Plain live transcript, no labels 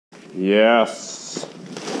Yes.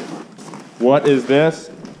 What is this?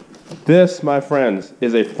 This, my friends,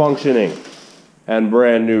 is a functioning and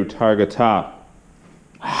brand new Targa top.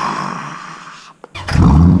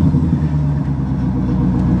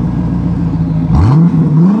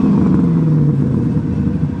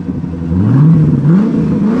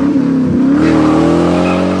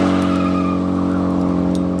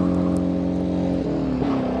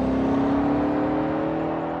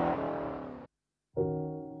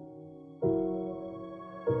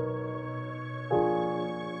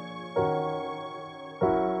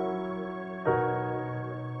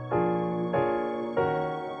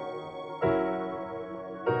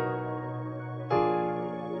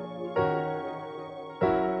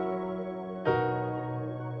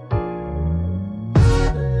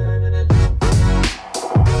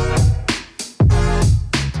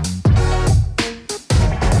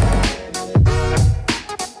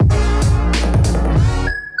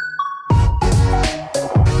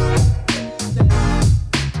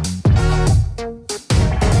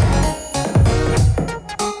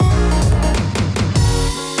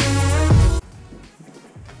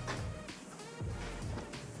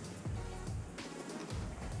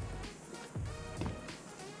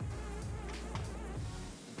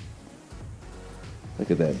 Look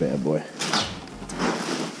at that bad boy.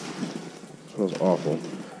 Smells awful.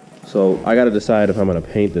 So I gotta decide if I'm gonna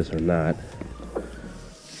paint this or not.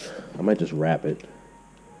 I might just wrap it.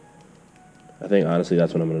 I think honestly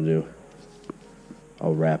that's what I'm gonna do.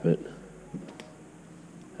 I'll wrap it.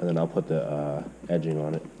 And then I'll put the edging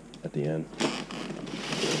on it at the end.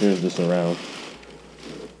 Here's the surround.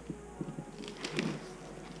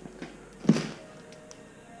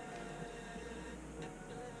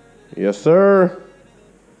 Yes, sir.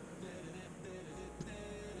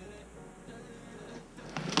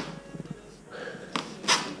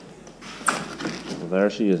 Well, there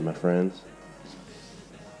she is, my friends.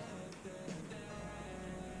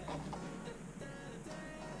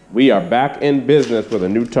 We are back in business with a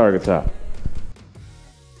new Targa top.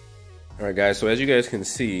 All right, guys, so as you guys can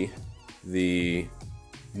see, the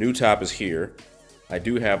new top is here. I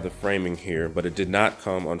do have the framing here, but it did not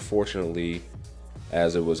come, unfortunately,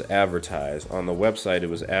 as it was advertised. On the website, it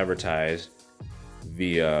was advertised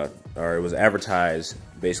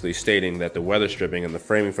basically stating that the weather stripping and the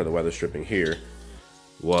framing for the weather stripping here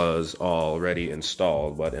was already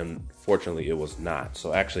installed, but unfortunately it was not.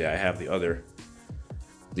 So actually I have the other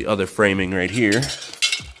framing right here.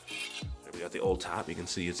 We got the old top. You can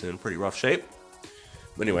see it's in pretty rough shape.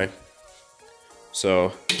 But anyway,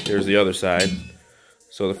 so here's the other side.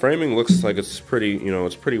 So the framing looks like it's pretty,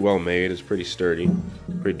 it's pretty well made. It's pretty sturdy,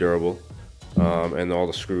 pretty durable. And all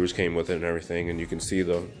the screws came with it and everything. And you can see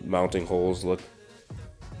the mounting holes look,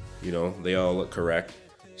 they all look correct.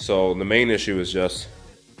 So the main issue is just,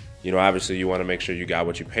 obviously you want to make sure you got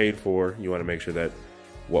what you paid for. You want to make sure that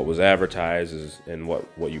what was advertised and what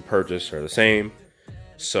you purchased are the same.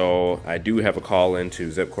 So I do have a call in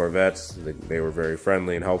to Zip Corvettes. They were very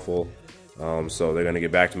friendly and helpful. So they're going to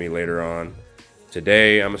get back to me later on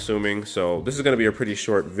today, I'm assuming. So this is going to be a pretty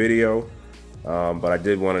short video, but I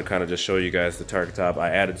did want to kind of just show you guys the Targa top.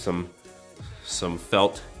 I added some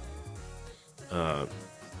felt,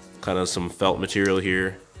 some felt material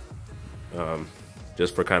here,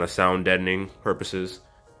 just for kind of sound deadening purposes.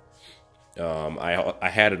 I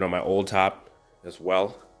had it on my old top as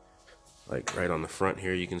well, like right on the front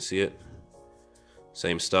here, you can see it.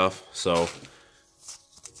 Same stuff. So,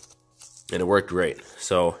 and it worked great.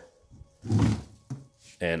 So,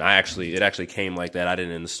 and it actually came like that. I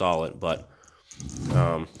didn't install it, but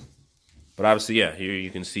obviously, yeah, here you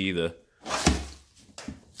can see let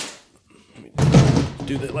me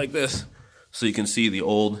do that like this. So you can see the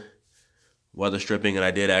old weather stripping, and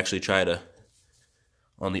I did actually try to,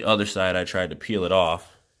 on the other side, I tried to peel it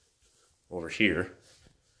off over here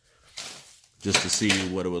just to see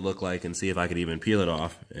what it would look like and see if I could even peel it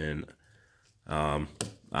off. And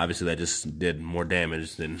obviously that just did more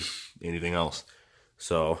damage than anything else.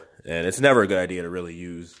 So, and it's never a good idea to really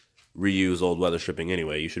reuse old weather stripping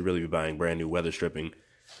anyway. You should really be buying brand new weather stripping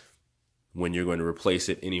when you're going to replace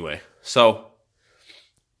it anyway. So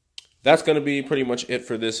that's going to be pretty much it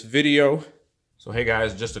for this video. So hey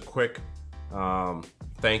guys, just a quick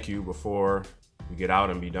thank you before we get out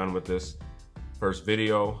and be done with this first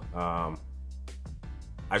video. I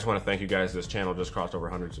just want to thank you guys. This channel just crossed over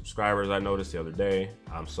 100 subscribers, I noticed the other day.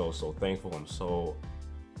 I'm so thankful. I'm so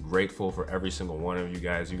grateful for every single one of you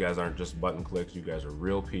guys. You guys aren't just button clicks. You guys are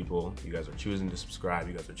real people. You guys are choosing to subscribe.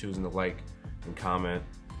 You guys are choosing to like and comment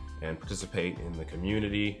and participate in the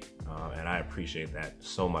community. And I appreciate that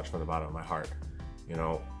so much from the bottom of my heart.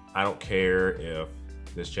 I don't care if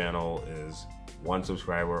this channel is 1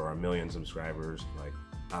 subscriber or 1 million subscribers, like,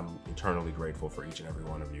 I'm eternally grateful for each and every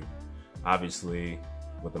one of you. Obviously,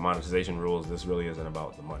 with the monetization rules, this really isn't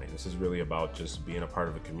about the money. This is really about just being a part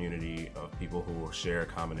of a community of people who share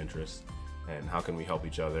common interests, and how can we help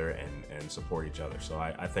each other and support each other. So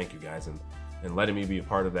I thank you guys and letting me be a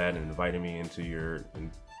part of that, and inviting me into your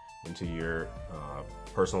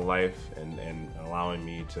personal life, and allowing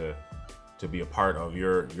me to be a part of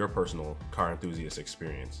your personal car enthusiast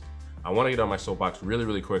experience. I want to get on my soapbox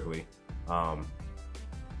really quickly.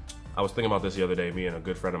 I was thinking about this the other day. Me and a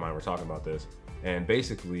good friend of mine were talking about this, and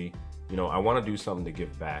basically, you know, I want to do something to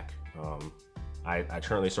give back. I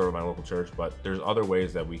currently serve at my local church, but there's other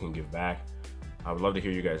ways that we can give back. I would love to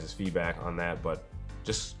hear you guys' feedback on that, but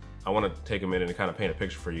just I want to take a minute and kind of paint a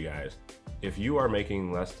picture for you guys. If you are making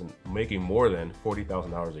more than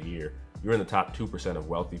 $40,000 a year, you're in the top 2% of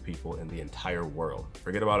wealthy people in the entire world.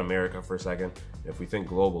 Forget about America for a second. If we think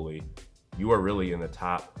globally, you are really in the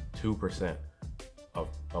top 2%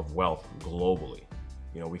 of wealth globally.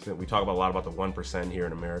 You know, we talk about a lot about the 1% here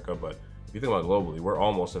in America, but if you think about globally, we're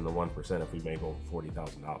almost in the 1% if we make over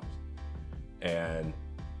 $40,000. And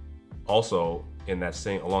also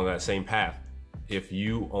along that same path, if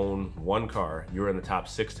you own one car, you're in the top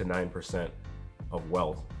 6 to 9% of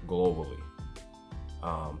wealth globally.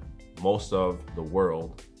 Most of the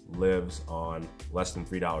world lives on less than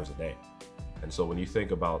 $3 a day. And so when you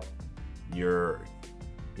think about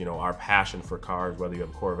our passion for cars, whether you have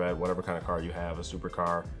a Corvette, whatever kind of car you have, a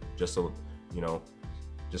supercar, just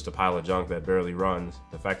a pile of junk that barely runs,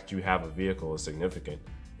 the fact that you have a vehicle is significant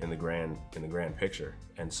in the grand picture.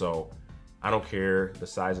 And so I don't care the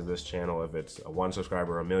size of this channel, if it's a 1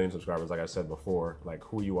 subscriber or 1 million subscribers, like I said before, like,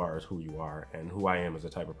 who you are is who you are, and who I am is the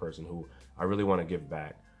type of person who I really want to give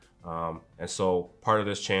back. And so part of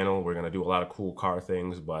this channel, we're going to do a lot of cool car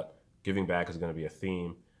things, but giving back is going to be a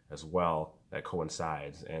theme as well that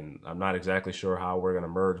coincides. And I'm not exactly sure how we're going to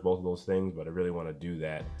merge both of those things, but I really want to do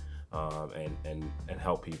that and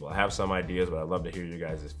help people. I have some ideas, but I'd love to hear you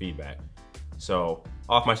guys' feedback. So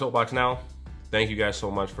off my soapbox now. Thank you guys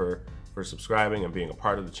so much for subscribing and being a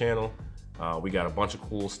part of the channel. We got a bunch of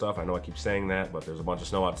cool stuff. I know I keep saying that, but there's a bunch of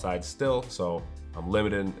snow outside still, so I'm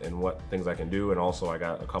limited in what things I can do. And also I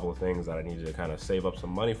got a couple of things that I need to kind of save up some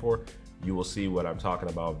money for. You will see what I'm talking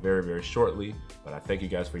about very shortly, but I thank you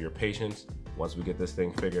guys for your patience. Once we get this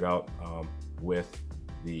thing figured out with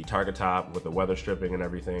the Targa top, with the weather stripping and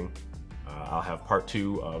everything, I'll have part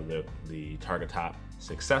 2 of the Targa top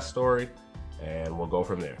success story, and we'll go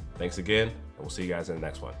from there. Thanks again, and we'll see you guys in the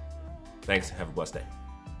next one. Thanks, have a blessed day.